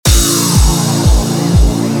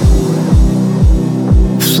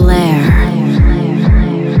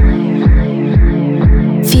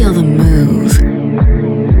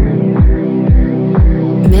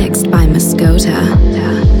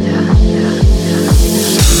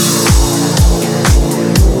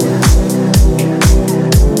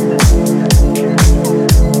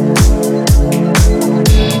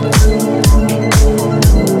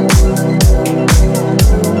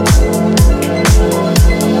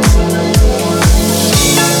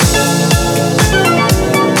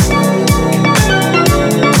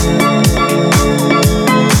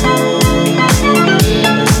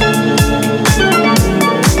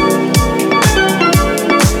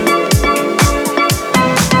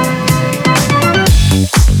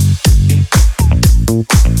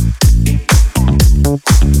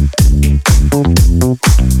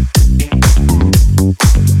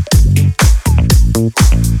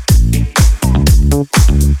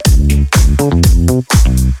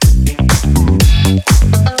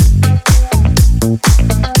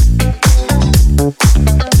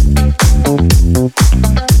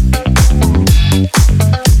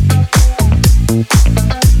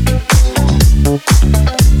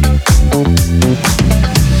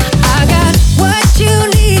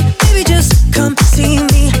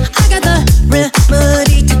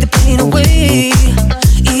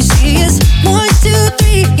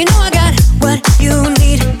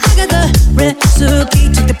Better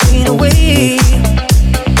days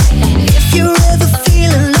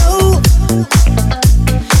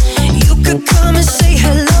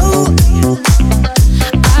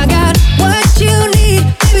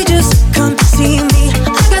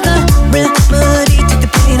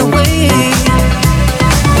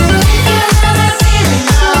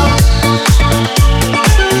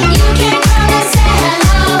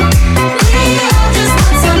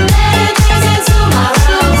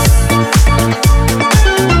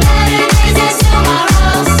is tomorrow.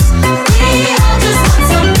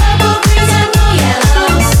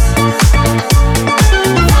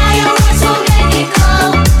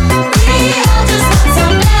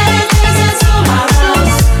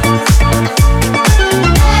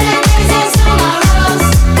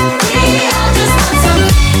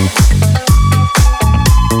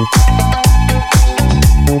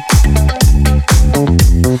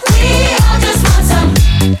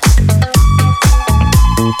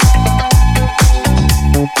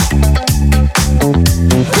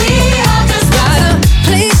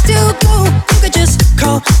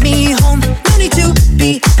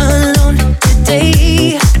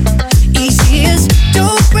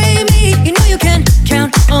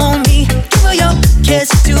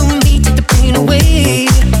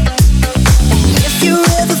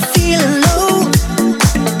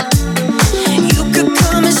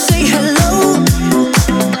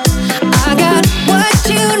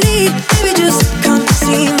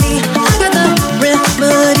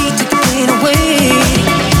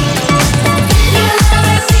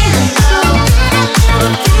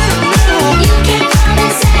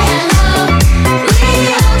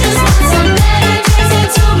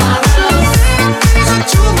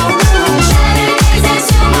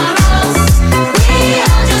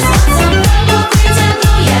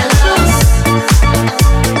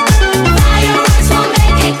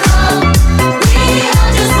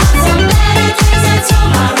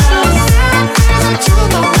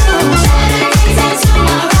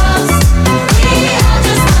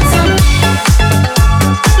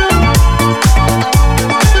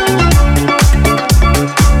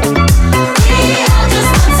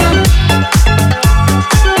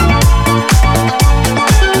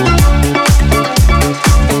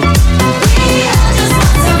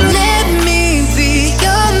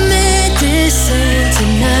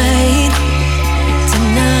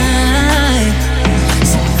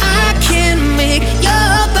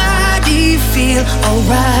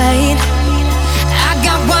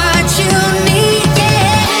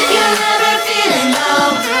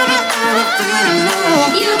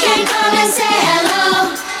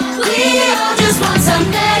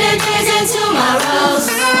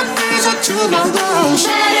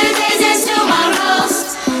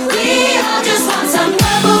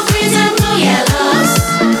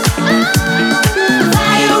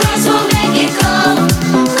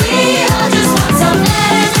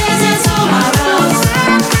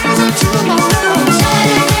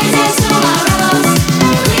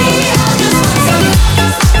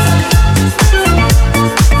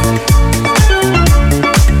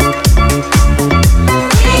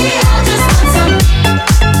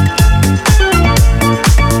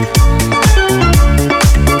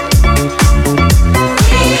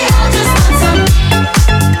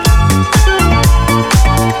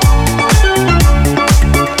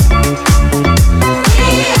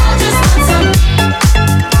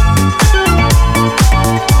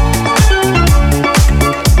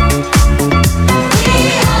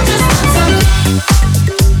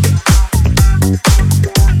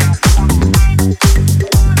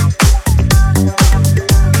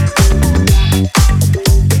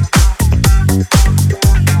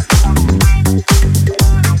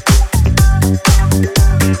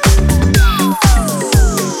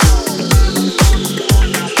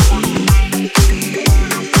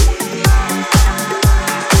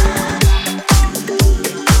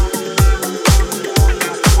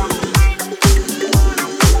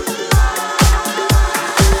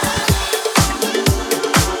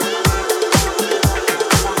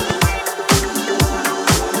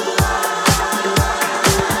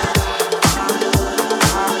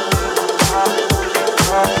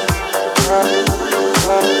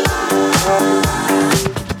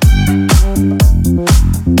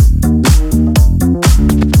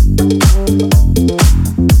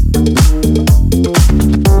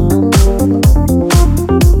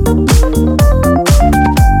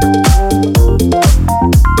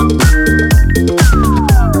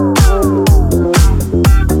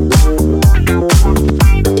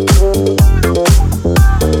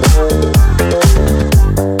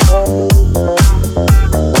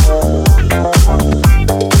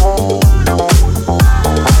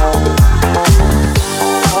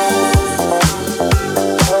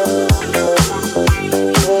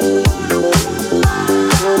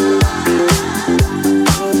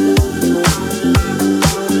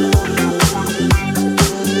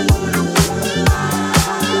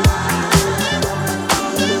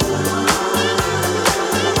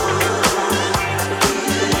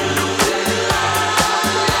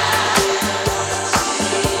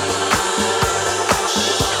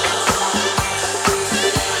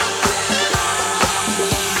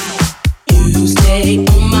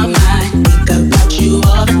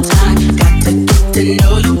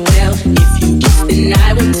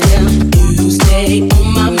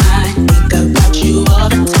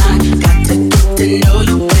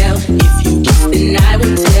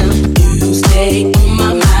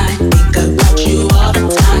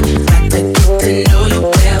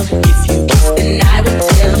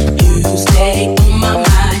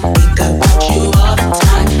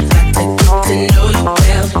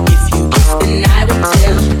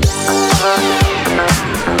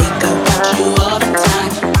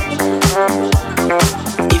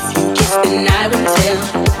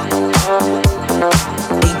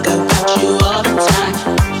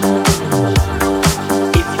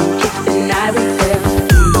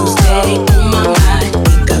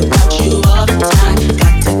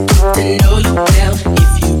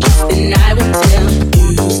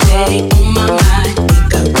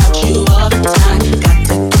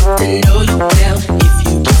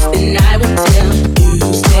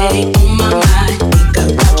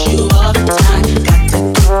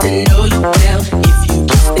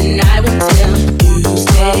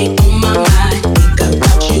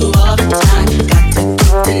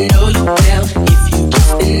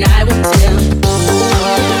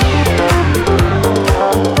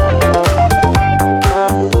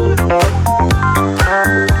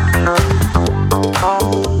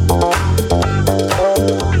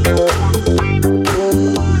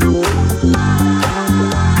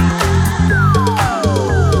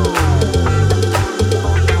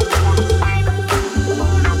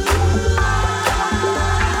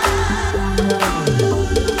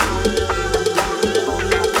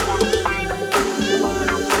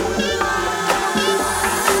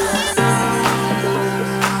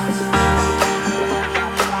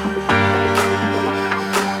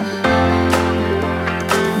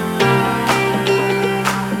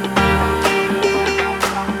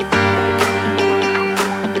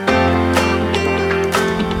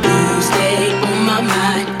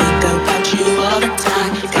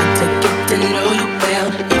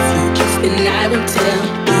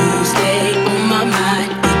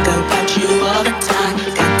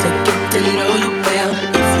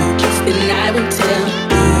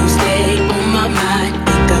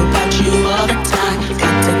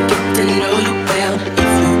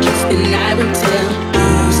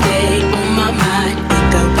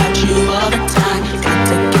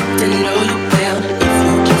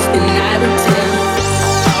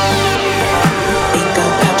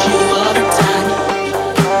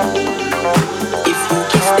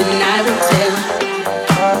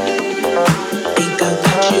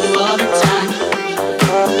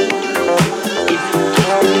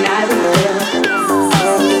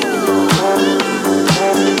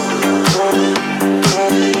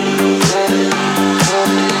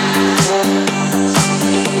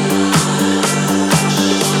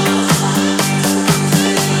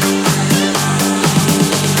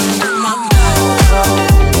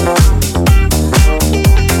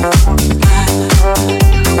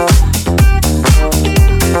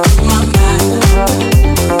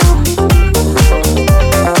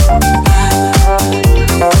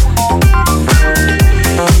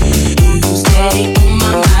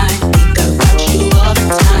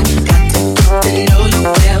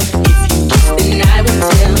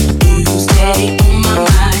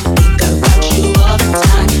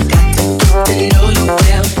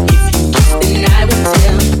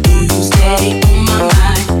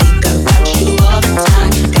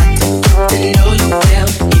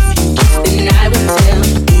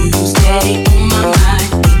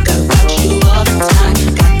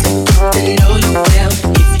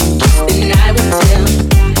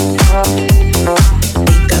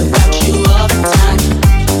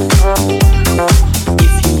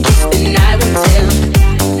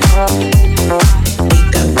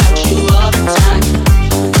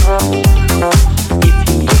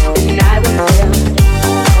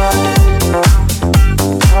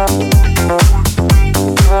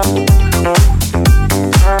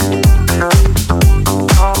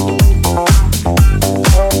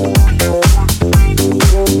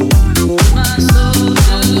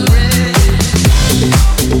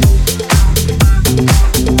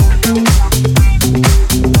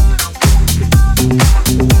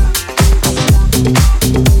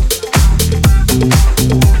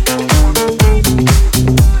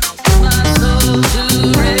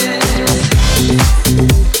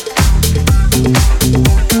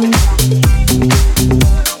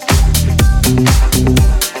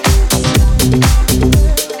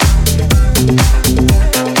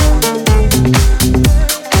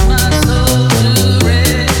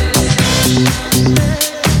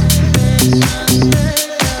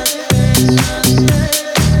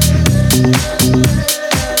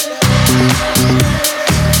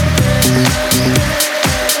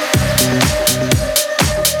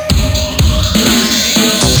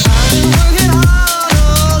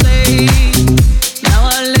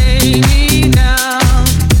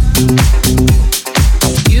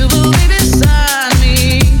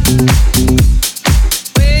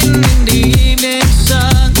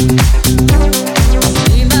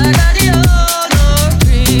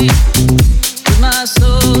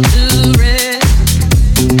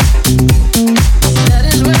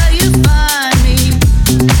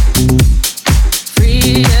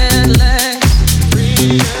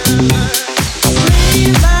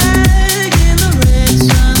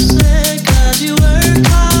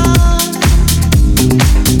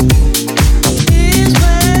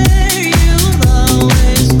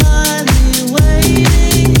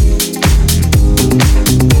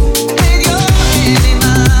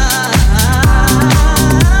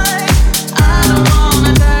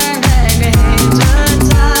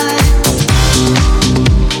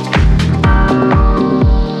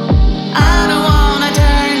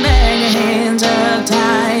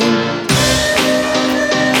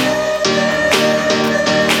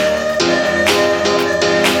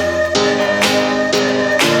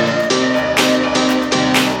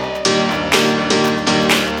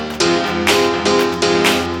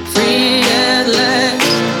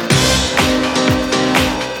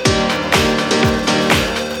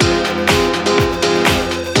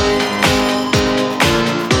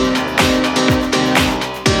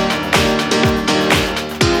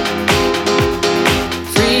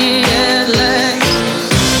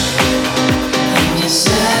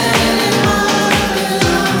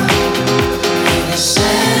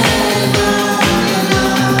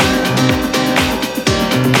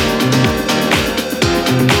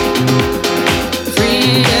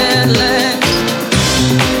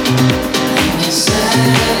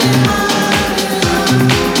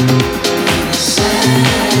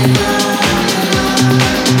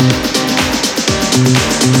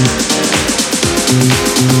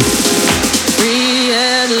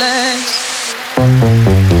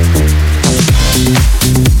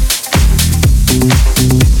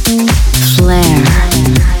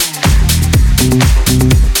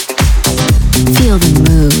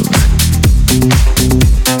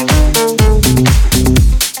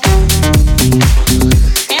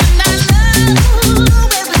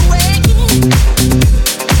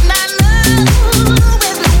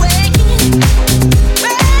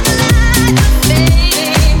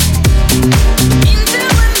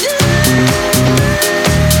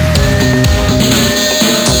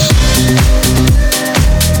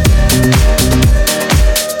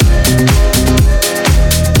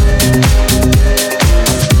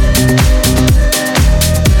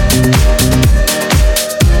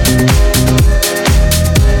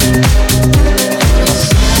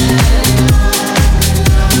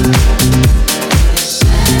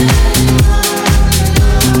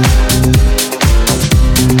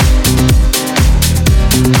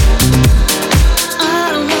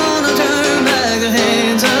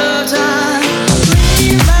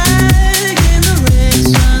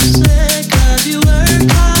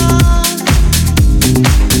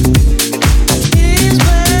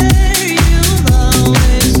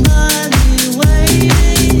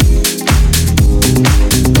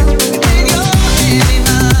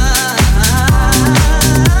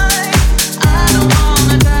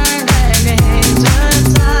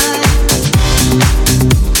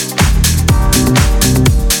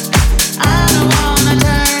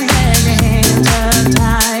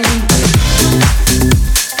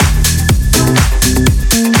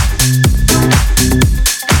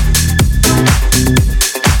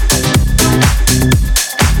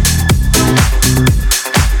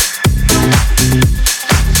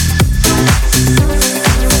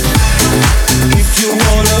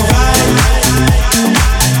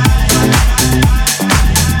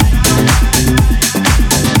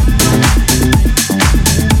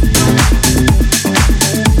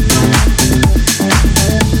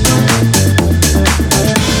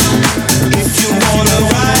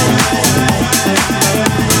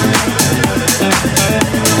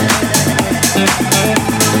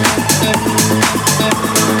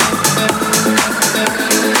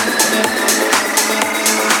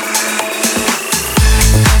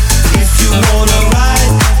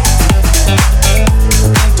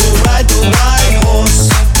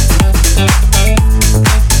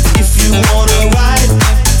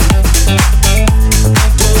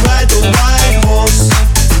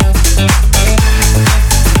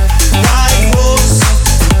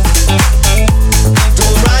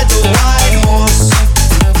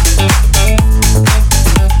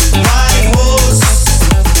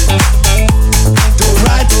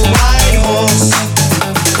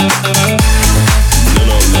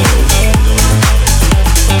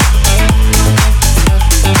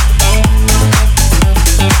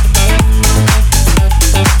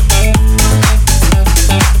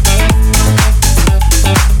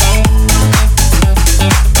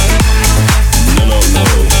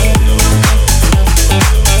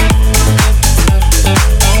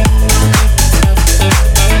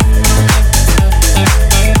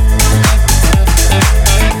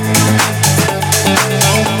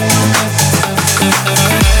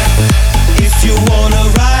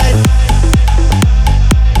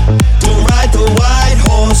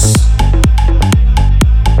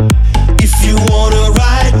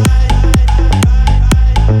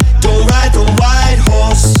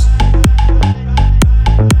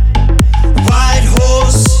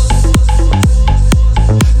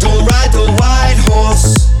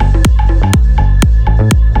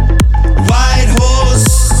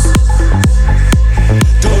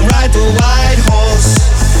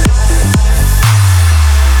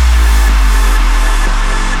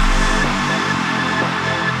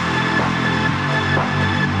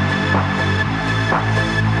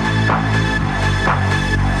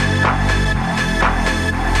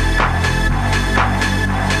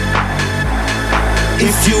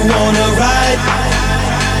 you wanna ride.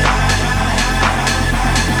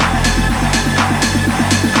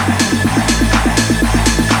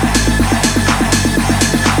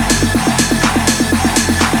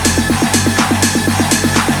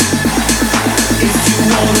 If you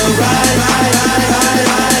wanna ride, ride, ride, ride,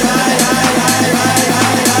 ride, ride, ride,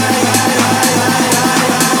 ride,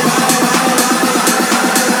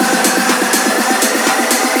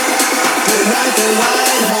 ride the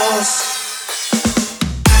white horse.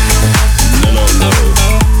 No, no.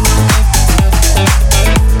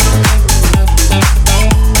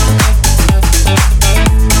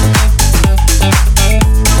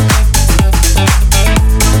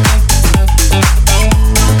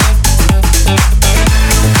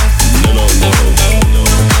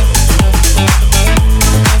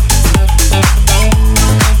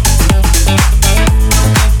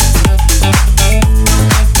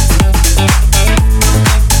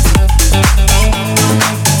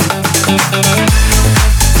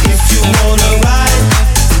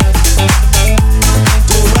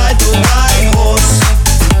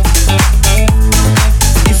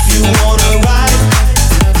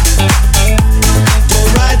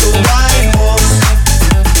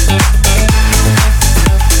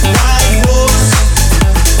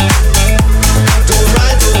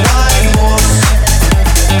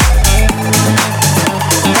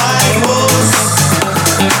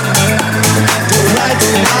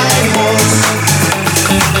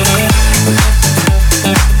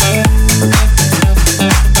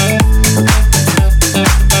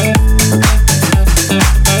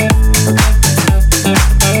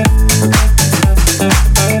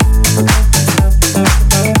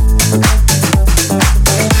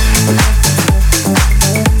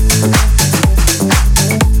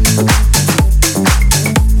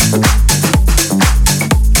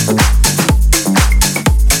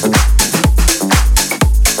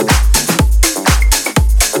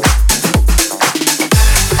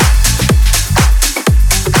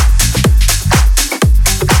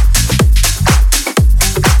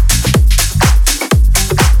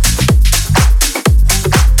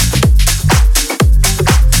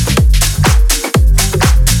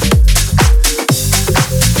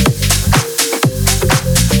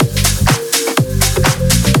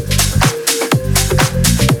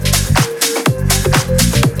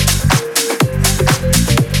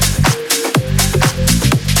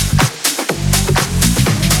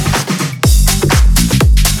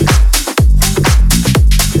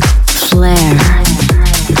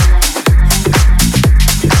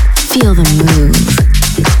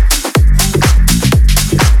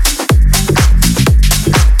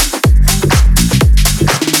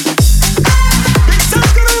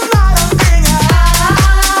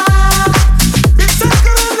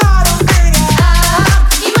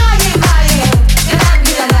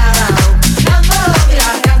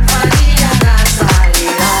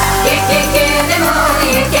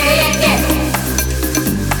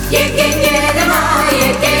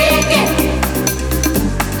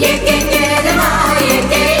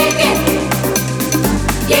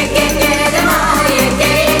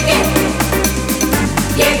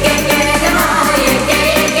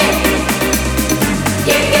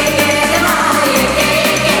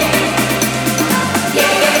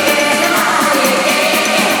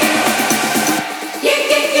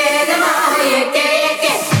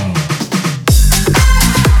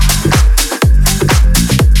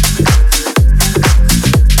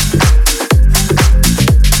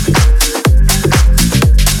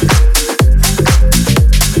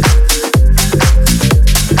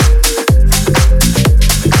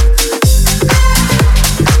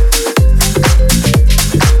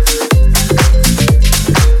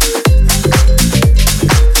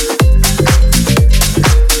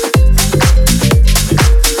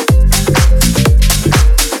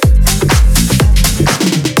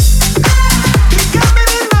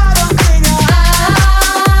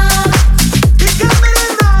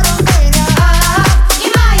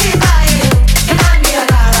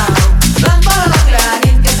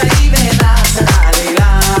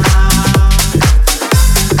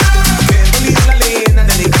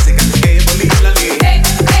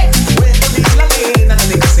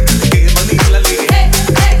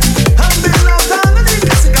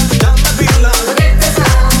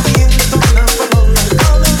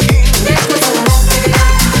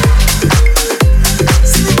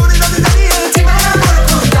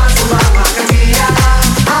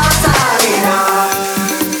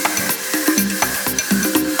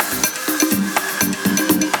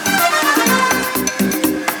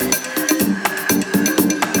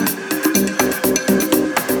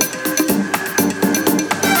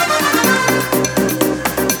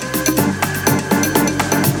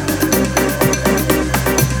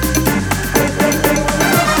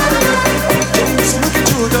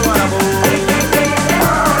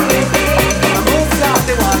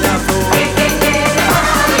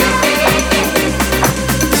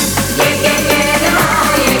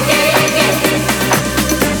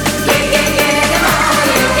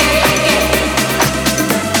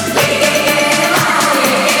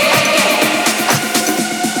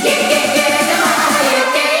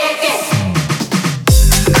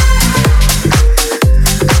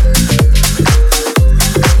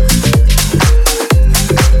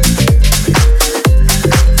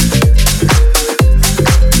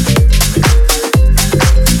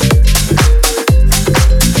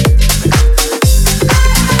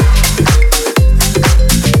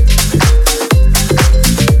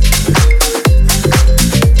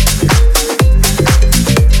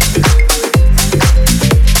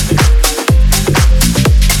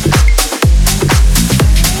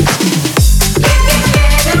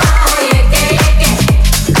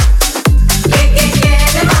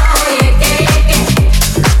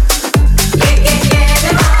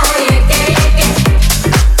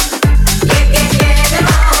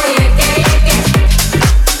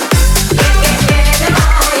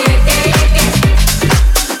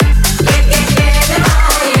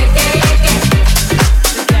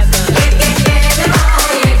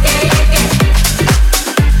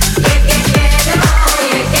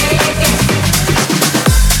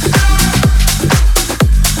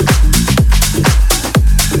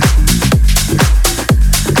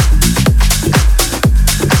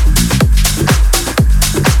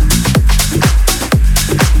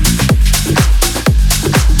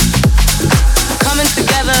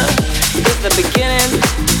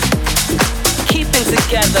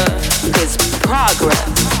 together is progress.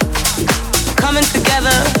 Coming together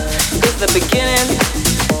is the beginning.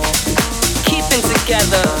 Keeping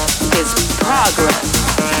together is progress.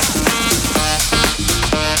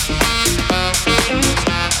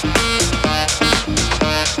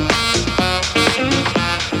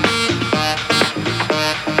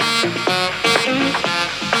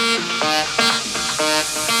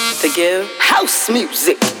 To give house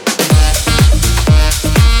music.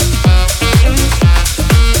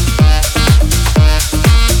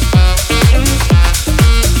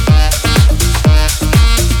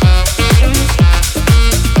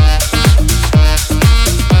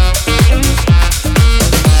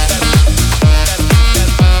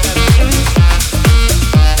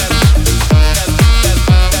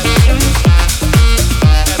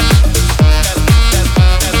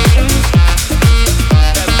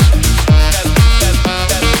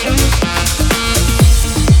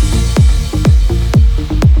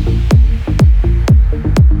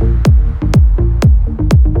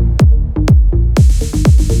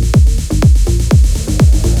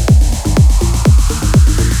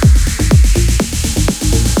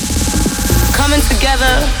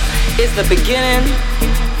 Is the beginning.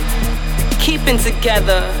 Keeping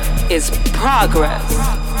together is progress.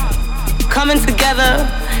 Coming together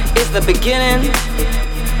is the beginning.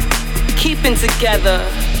 Keeping together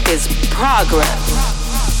is progress.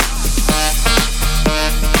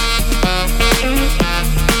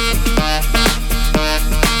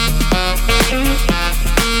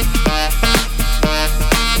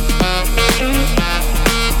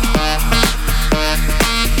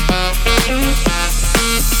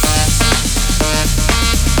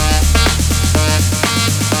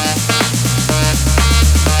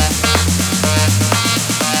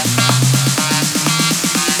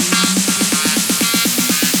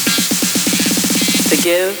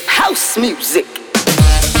 Give house music.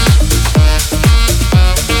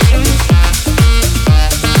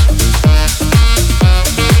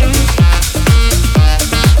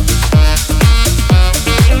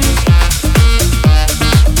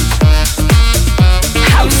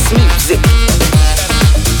 House music.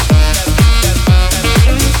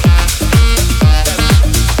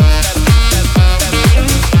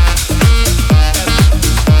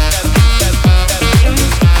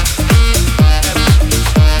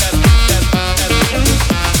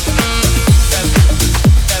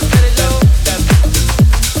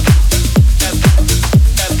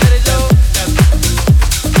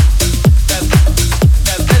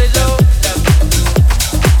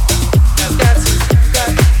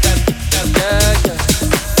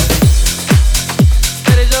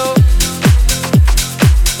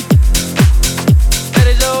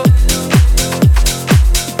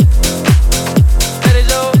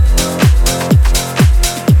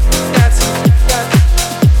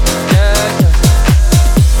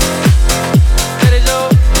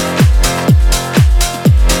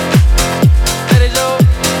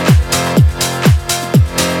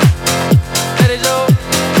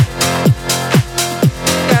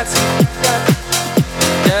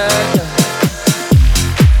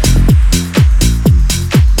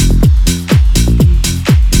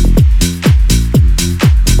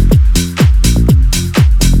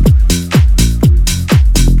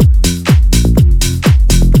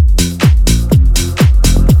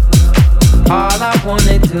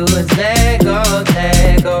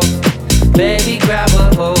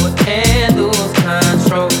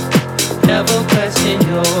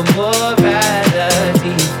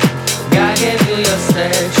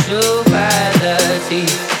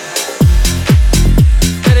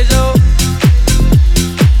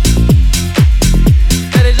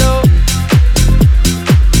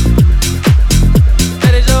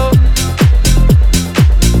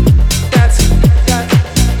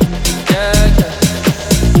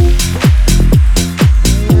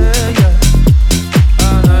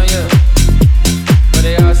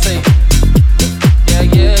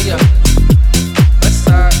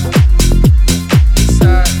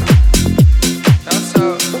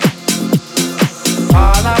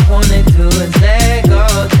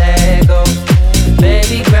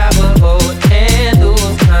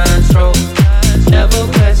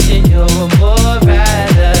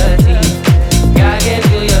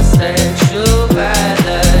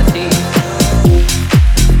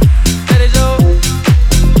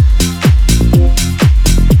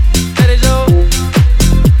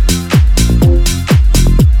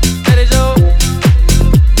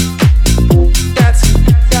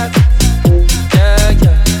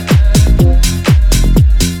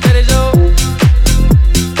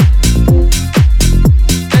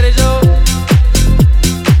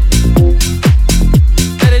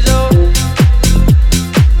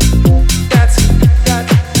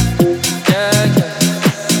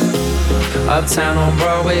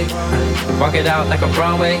 Broadway. Walk it out like a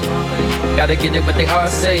Broadway. Gotta get it what they all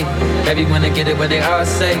say. Everyone to get it what they all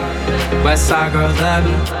say. West side girls love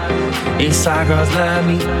me. East side girls love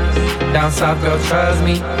me. Down south girls trust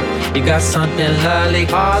me. You got something lovely.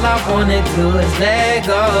 All I wanna do is let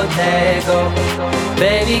go, let go.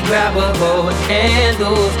 Baby, grab a hold and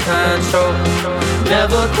lose control.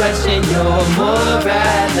 Never question your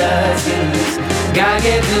moralities. God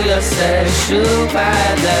gave you your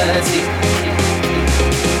sexuality.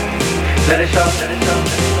 Let it show, let it show,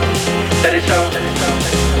 let it show,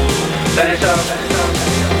 let it show.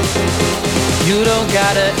 You don't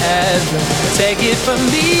gotta ever take it from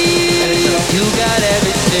me. You got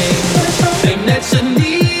everything that you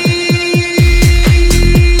need.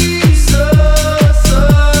 So, so,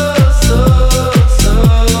 so, so,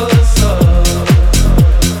 so.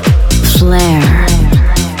 FLAIR.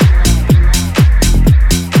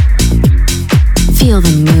 Feel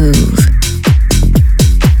the move.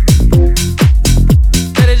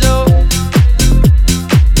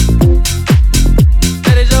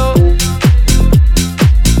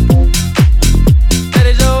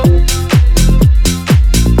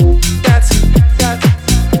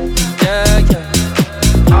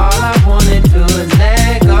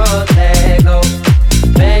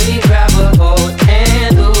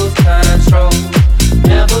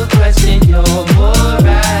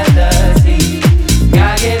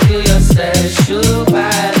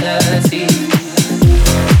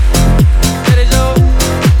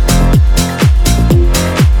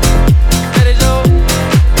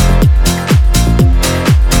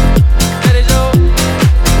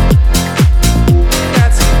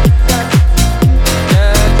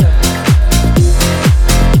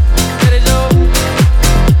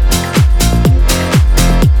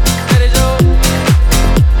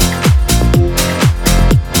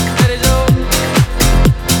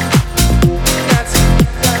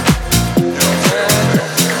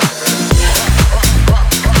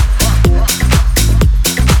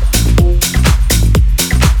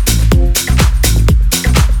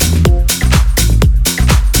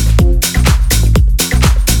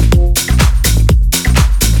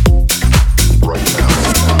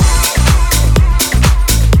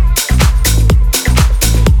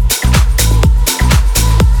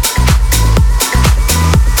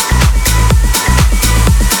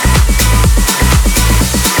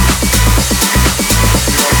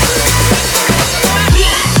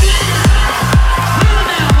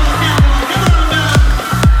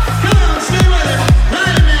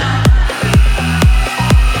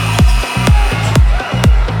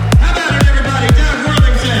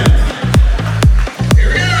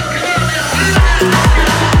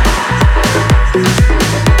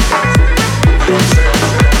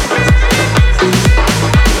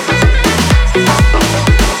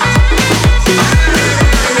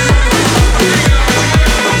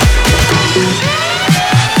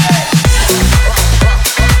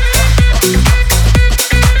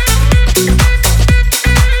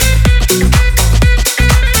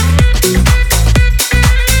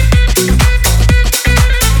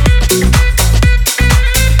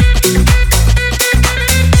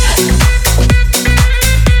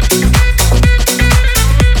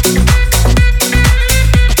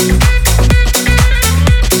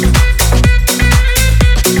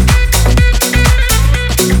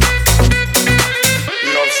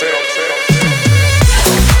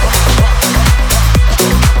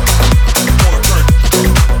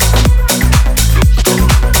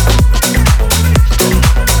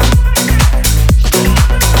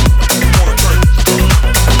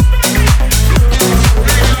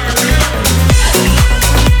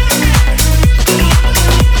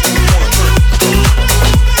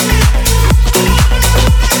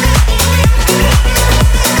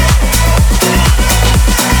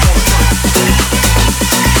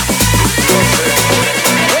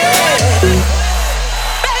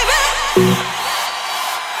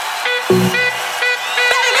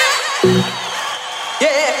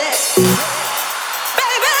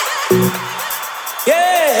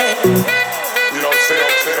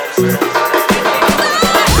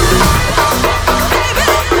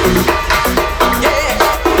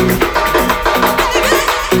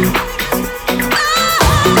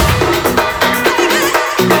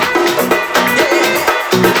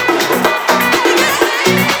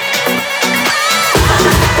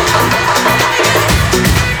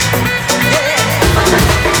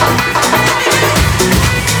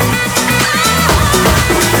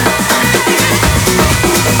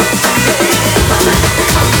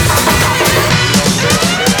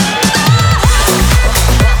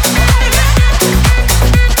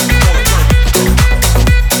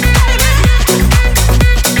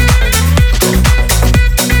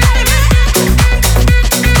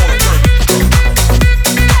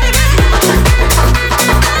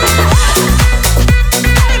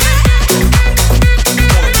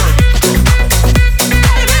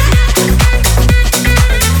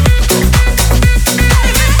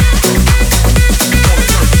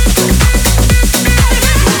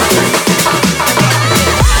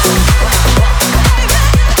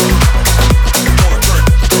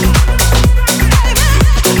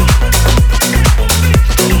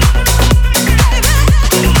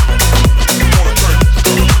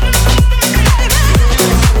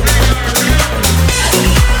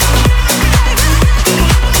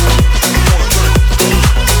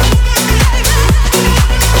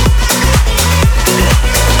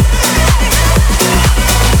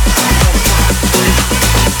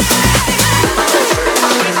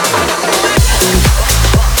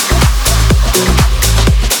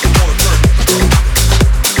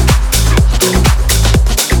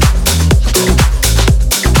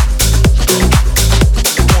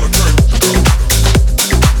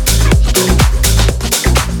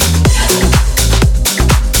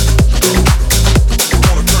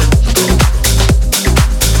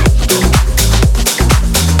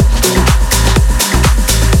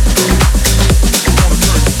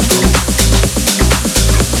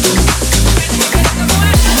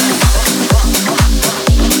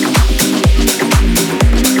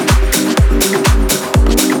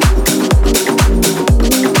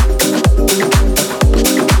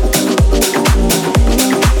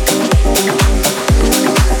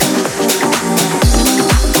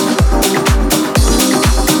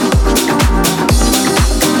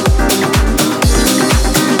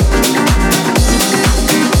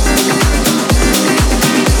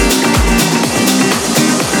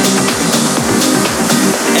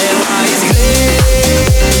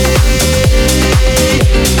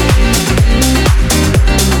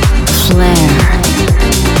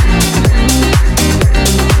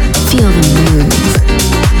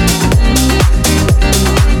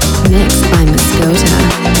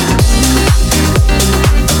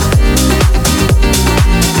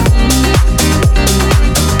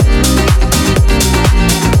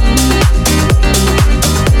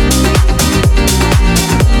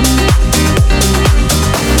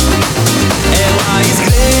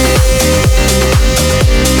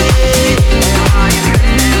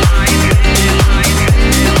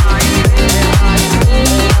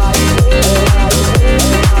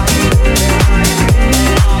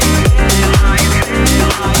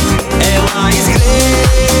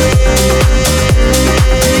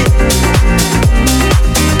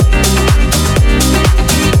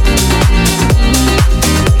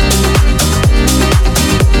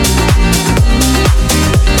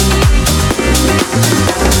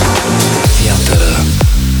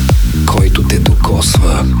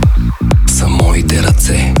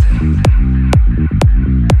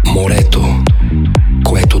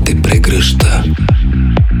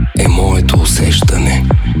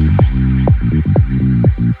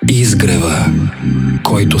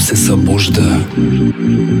 който се събужда,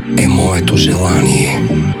 е моето желание.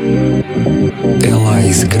 Ела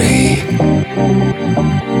изгрей,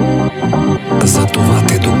 затова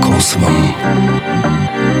те докосвам.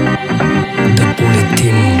 Да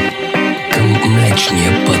полетим към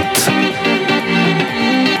Млечния път,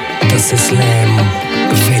 да се слеем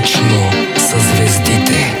вечно със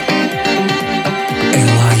звездите.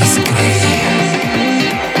 Ела изгрей.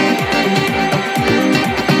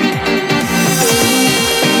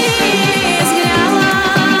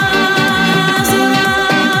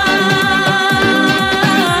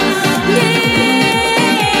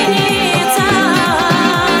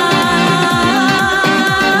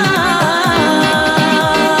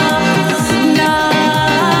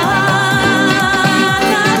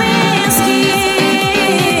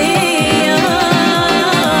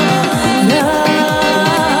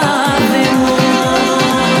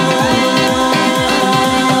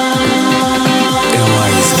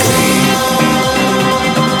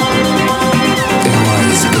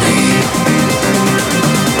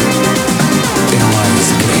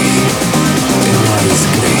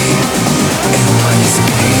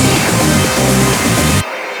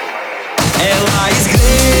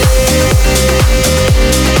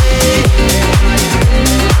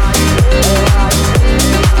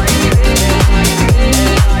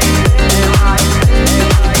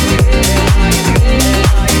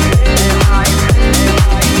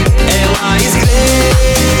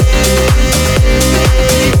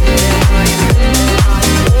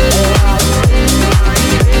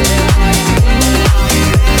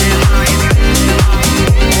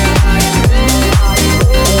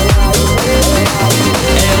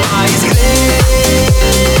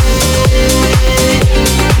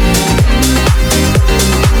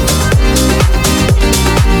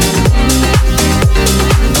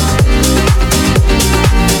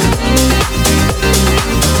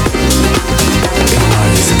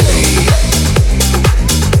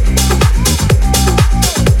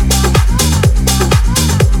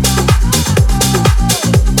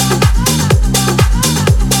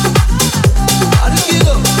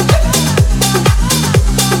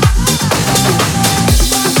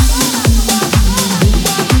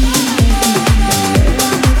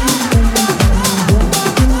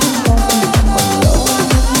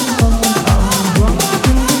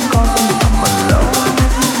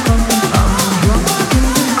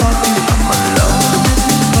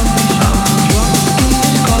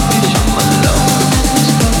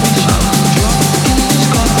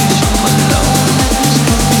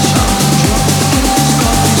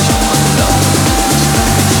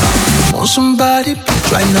 Somebody,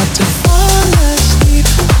 try not to fall asleep.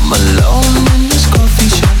 I'm alone in this coffee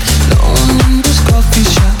shop, alone in this coffee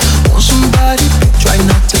shop. Want somebody, try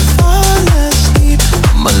not to fall asleep.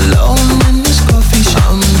 I'm alone in this coffee shop.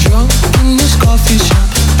 I'm drunk in this coffee shop,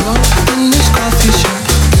 drunk in this coffee shop,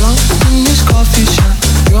 drunk in this coffee shop,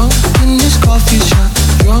 drunk in this coffee shop,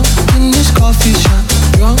 drunk in this coffee shop,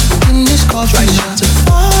 drunk in this coffee shop. Try not to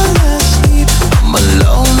fall asleep. I'm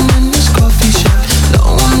alone in this coffee shop,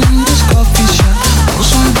 alone in this coffee shop. Want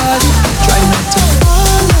somebody, try not to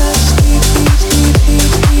fall asleep.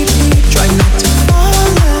 Try not to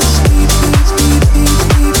fall asleep.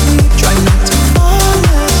 Try not to fall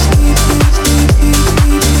asleep.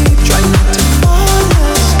 Try not to fall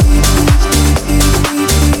asleep.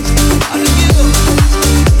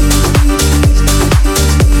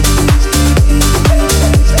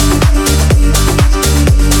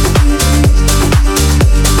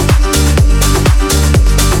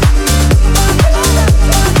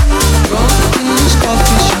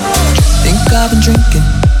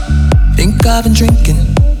 I've been drinking,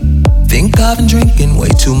 think I've been drinking way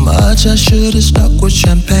too much. I should've stuck with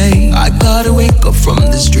champagne. I gotta wake up from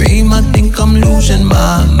this dream. I think I'm losing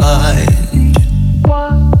my mind.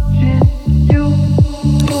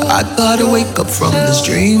 I gotta wake up from this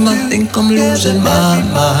dream. I think I'm losing my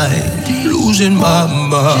mind, losing my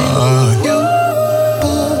mind. You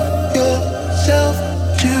pull yourself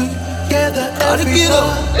together, gotta get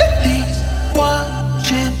up. Please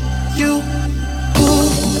watching you pull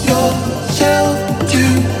yourself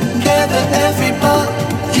together,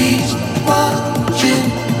 everybody's watching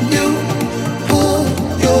you pull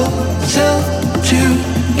yourself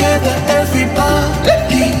together,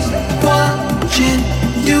 everybody's watching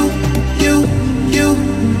you, you, you,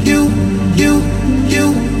 you, you, you,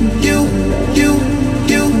 you, you,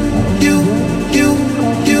 you, you, you, you,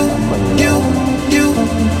 you, you,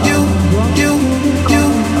 you, you,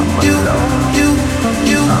 you.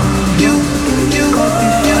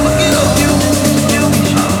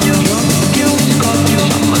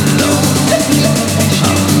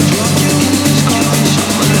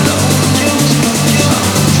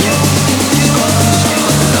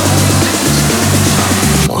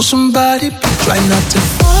 Want somebody, but try not to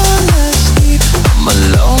fall asleep. I'm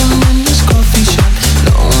alone in this coffee shop,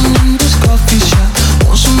 alone in this coffee shop.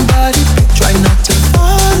 Want somebody, but try not to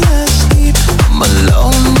fall asleep. I'm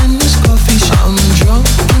alone in this coffee shop. I'm drunk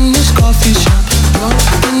in this coffee shop, drunk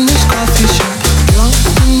in this coffee shop, drunk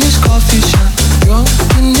in this coffee shop, drunk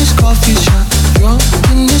in this coffee shop, drunk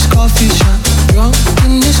in this coffee shop, drunk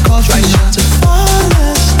in this coffee shop. Try not to fall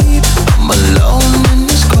asleep. I'm alone in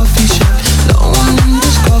this coffee shop, alone in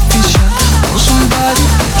this coffee shop. Want somebody,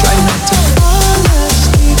 try not to fall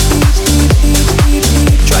asleep.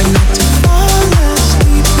 Try not to fall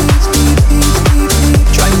asleep.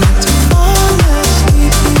 Try not to fall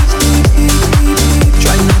asleep.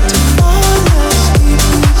 Try not to fall asleep.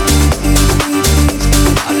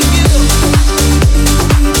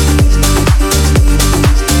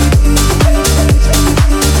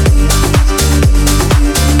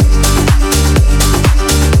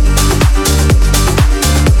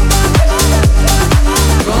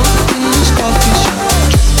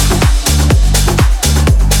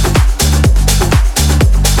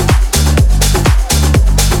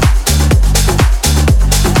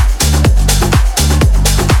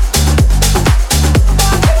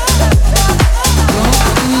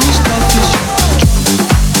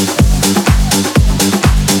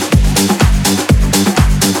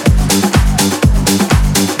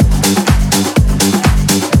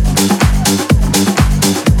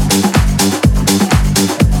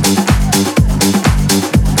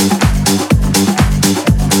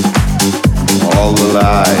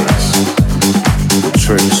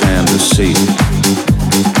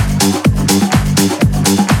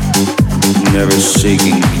 Never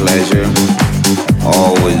seeking pleasure,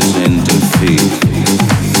 always in defeat.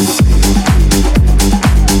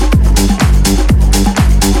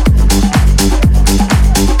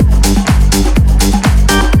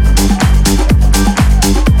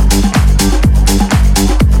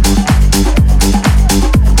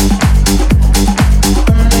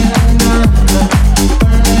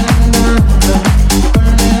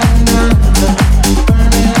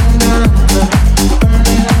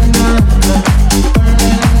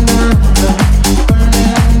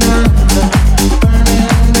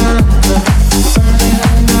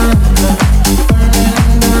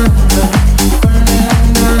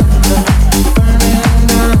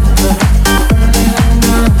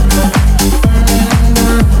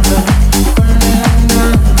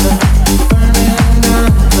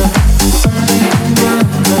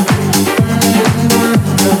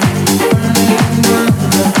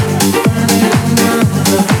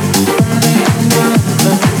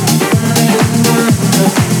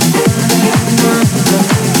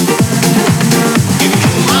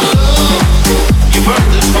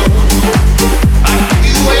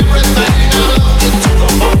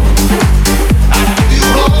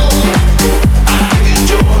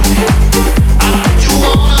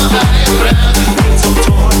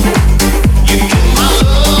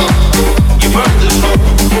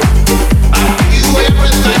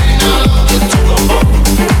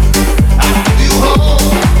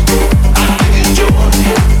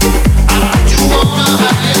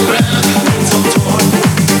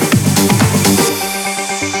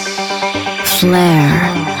 FLAIR.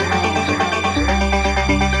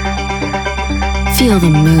 Feel the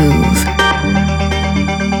move.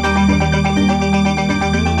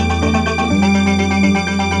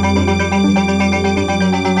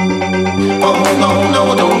 Oh no, no,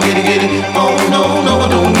 I don't get it. Oh no, no, I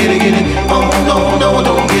don't get it. Oh no, no, I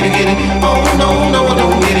don't get it. Oh no, no, I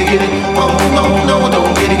don't get it. Oh no, no, I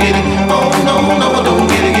don't get it. Oh no, no, I don't get it. Oh no, no, I don't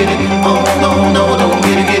get it. Oh no, no, I don't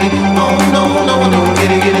get it. Oh no, no, I don't get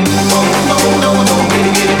it. Oh no,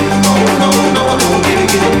 no, I don't get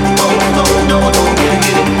it. Oh no, no, I don't get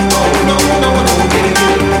it. Oh no, no, I don't get it.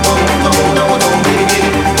 Oh no, no, I don't get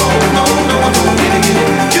it. Oh no, no, I don't get it.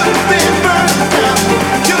 You've been burned down.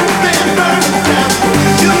 You've been burned down.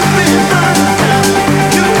 You've been burned down.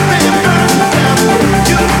 You've been burned down.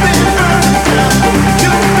 You've been burned down.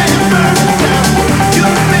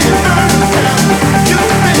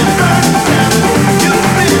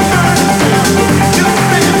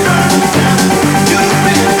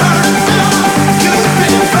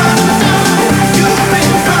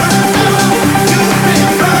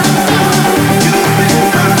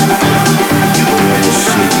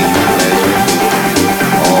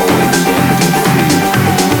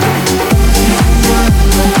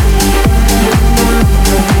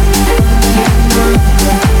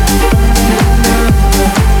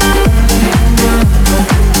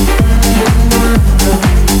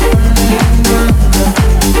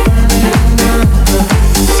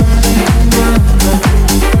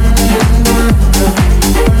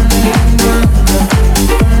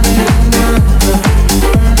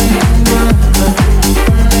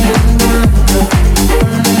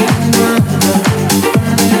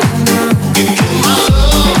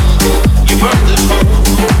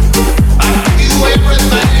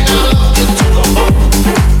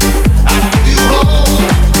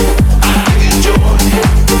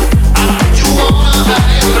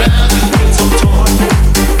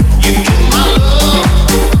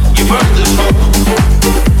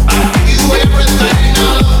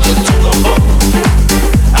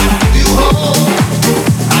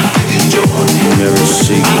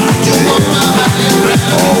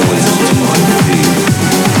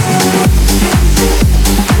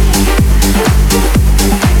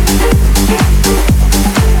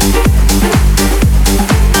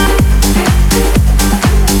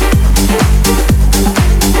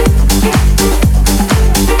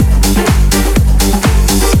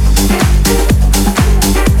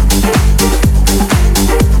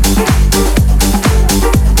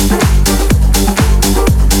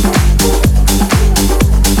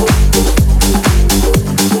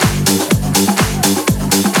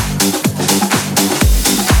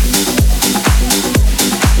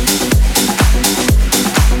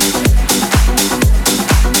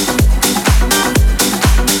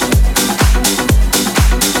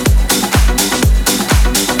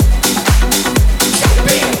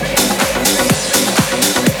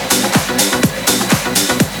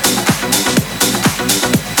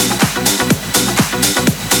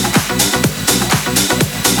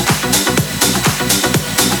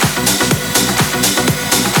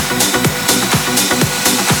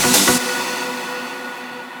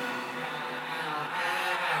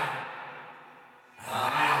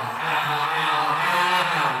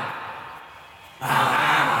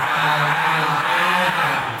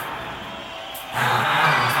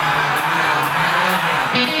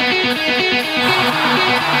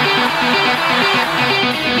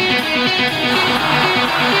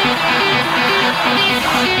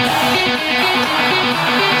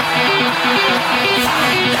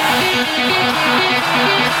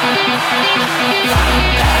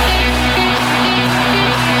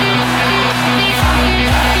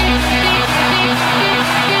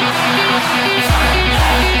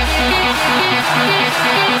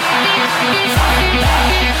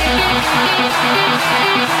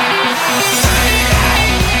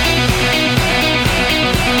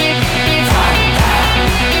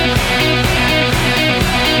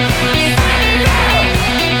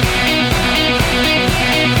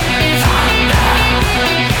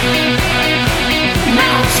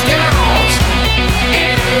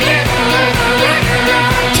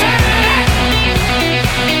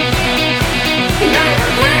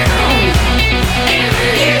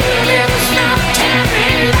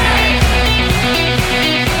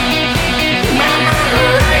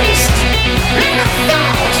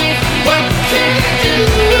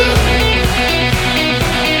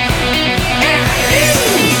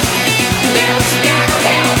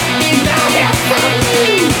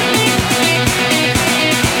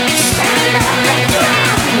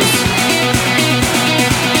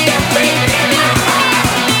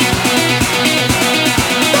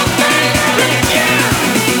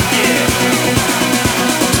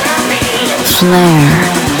 FLAIR.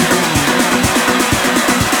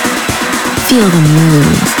 Feel the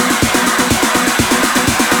move.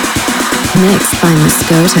 Mixed by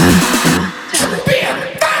Mascota.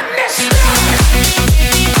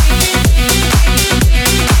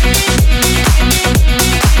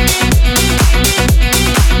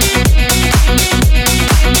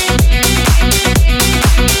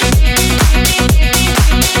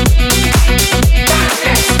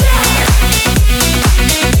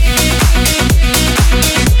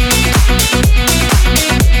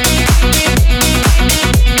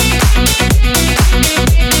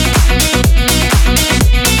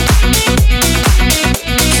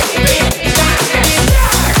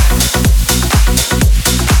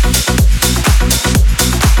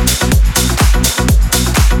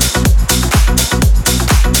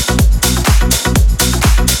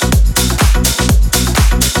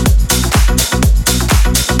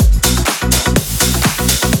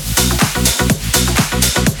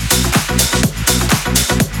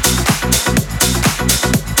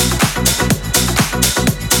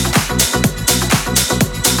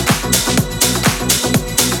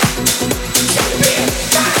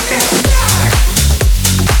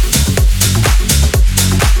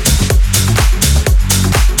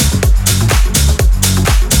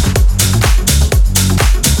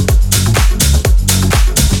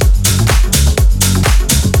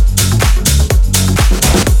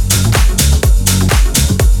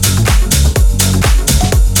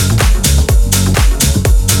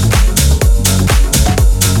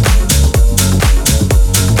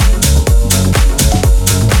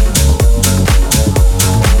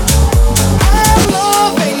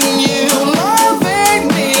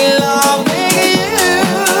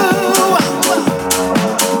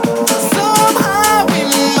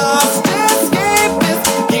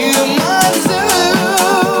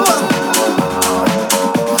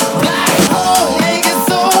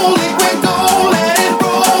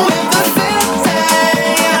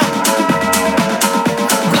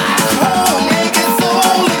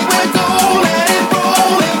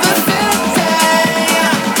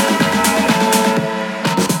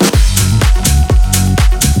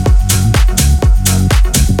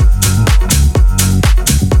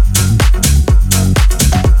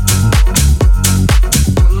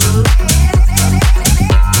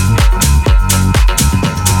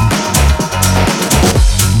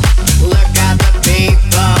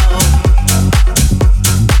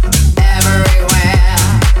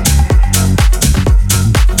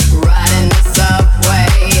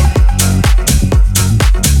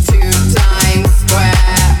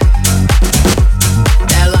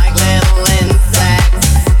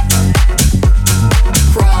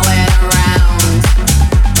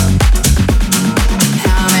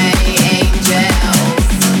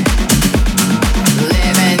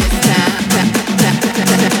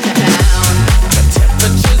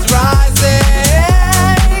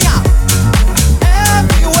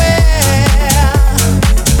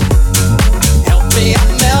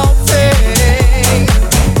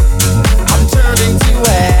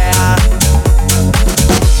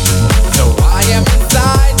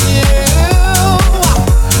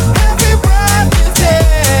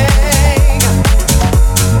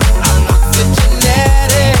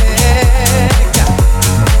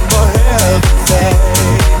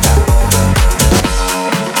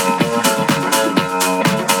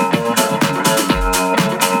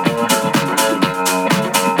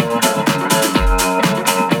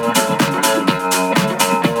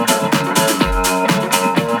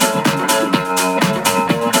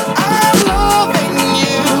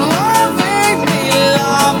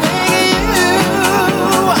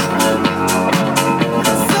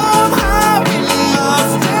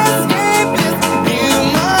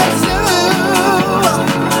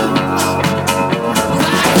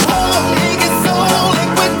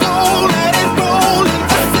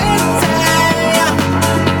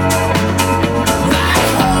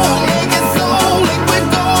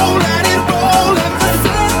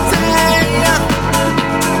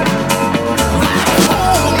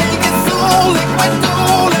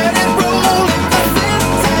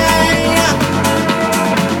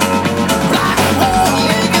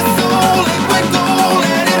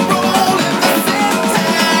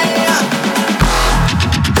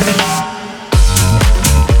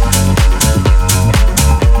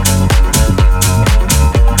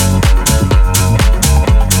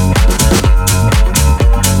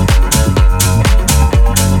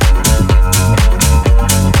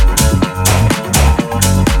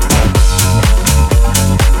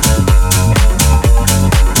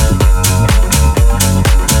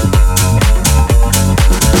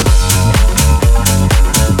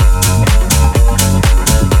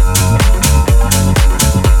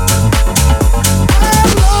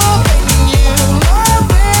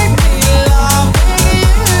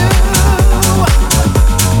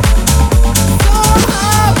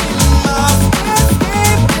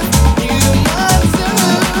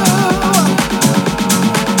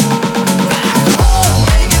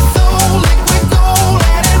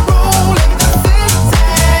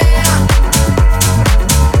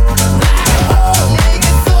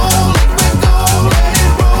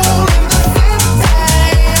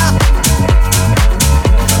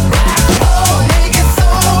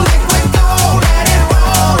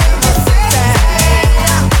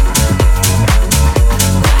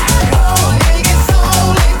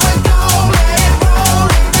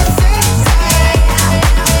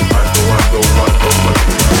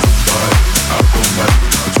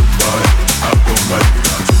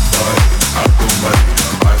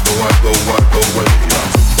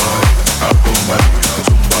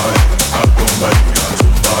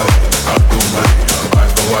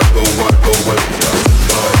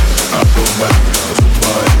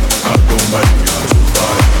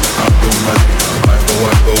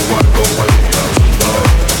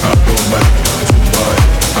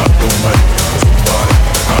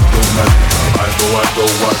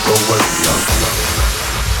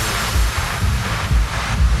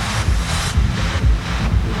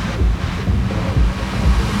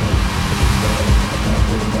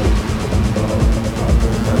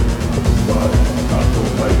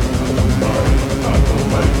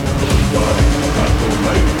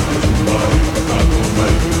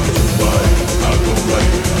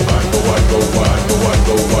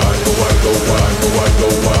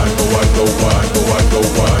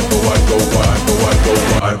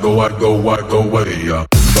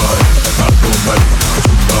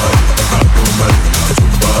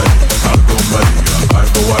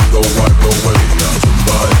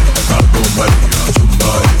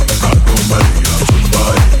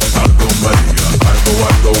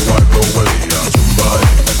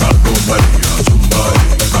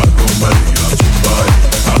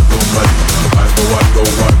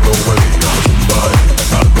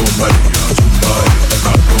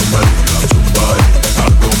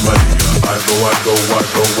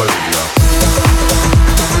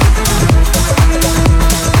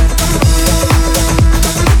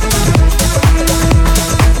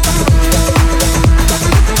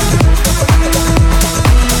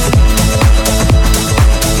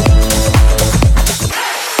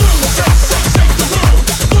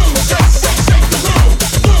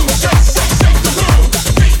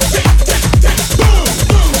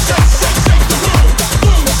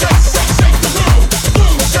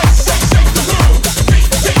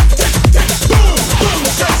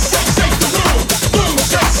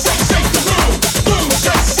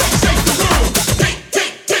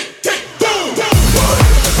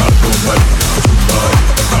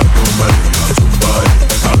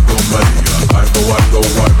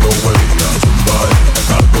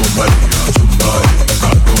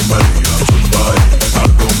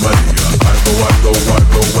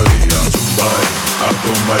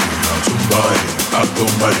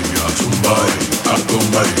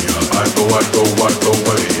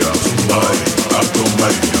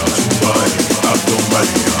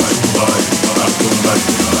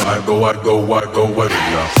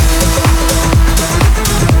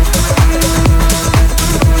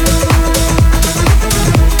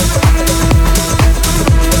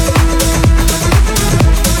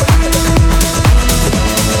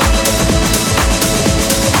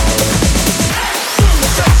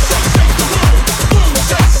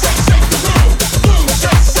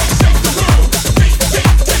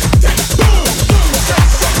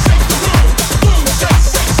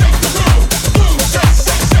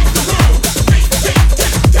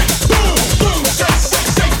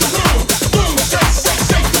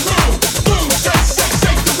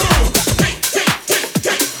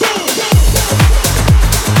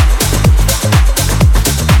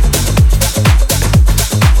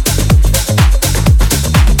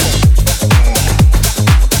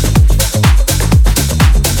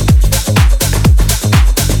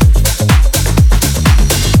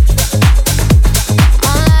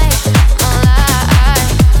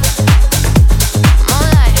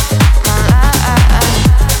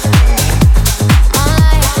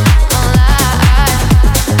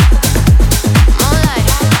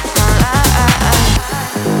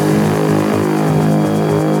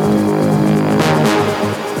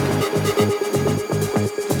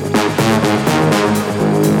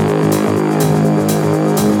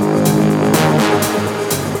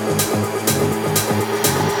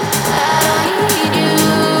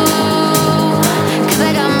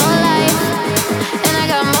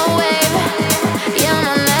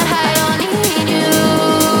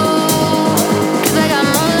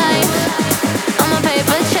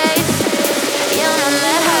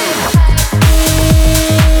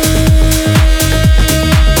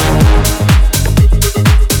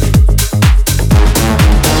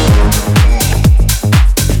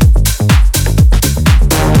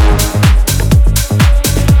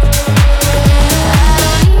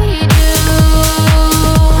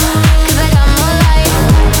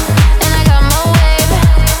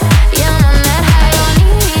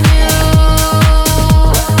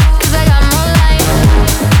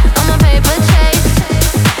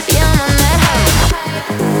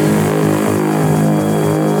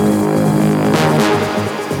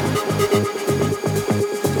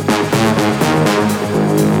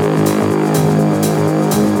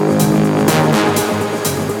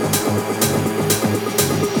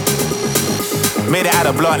 Made it out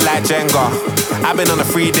of block like Jenga. I've been on a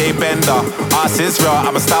 3-day bender. Arse is real,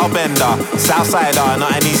 I'm a style bender. Southsider,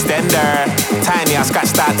 not an Eastender. Tiny, I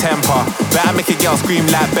scratch that temper. Better make a girl scream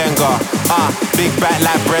like Benga. Big back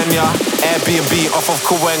like Brenya. Airbnb off of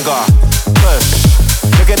Kawenga. Push,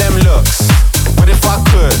 look at them looks. What if I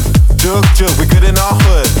could? Jug, jug, we good in our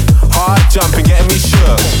hood. Hard jumping, getting me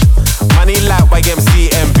shook. Money like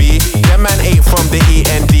YMCMB. Them man ate from the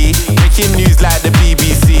END. Breaking news like the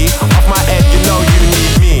BBC. Off my head, you know you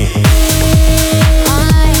need me.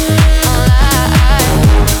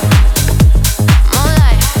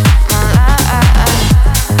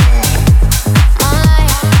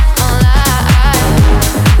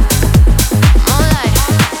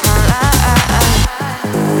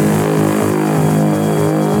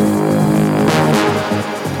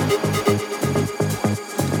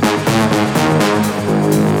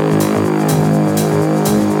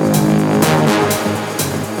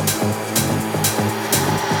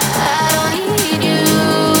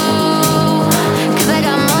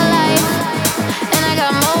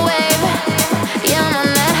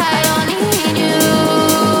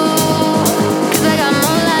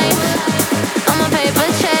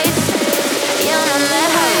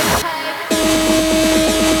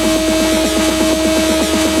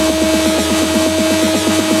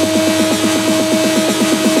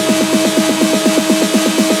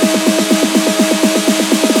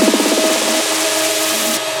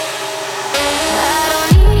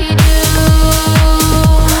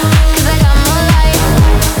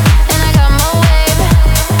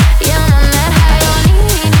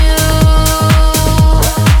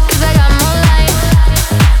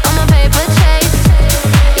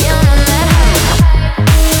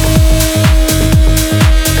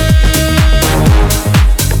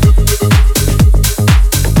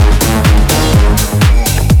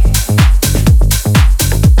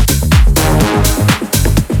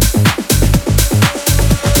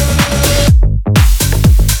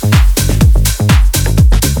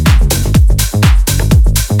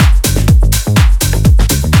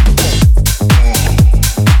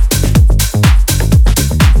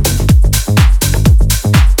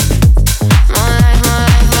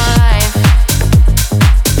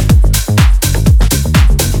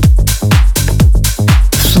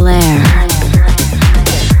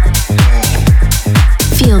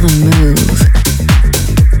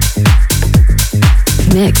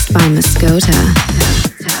 Mixed by Mascota.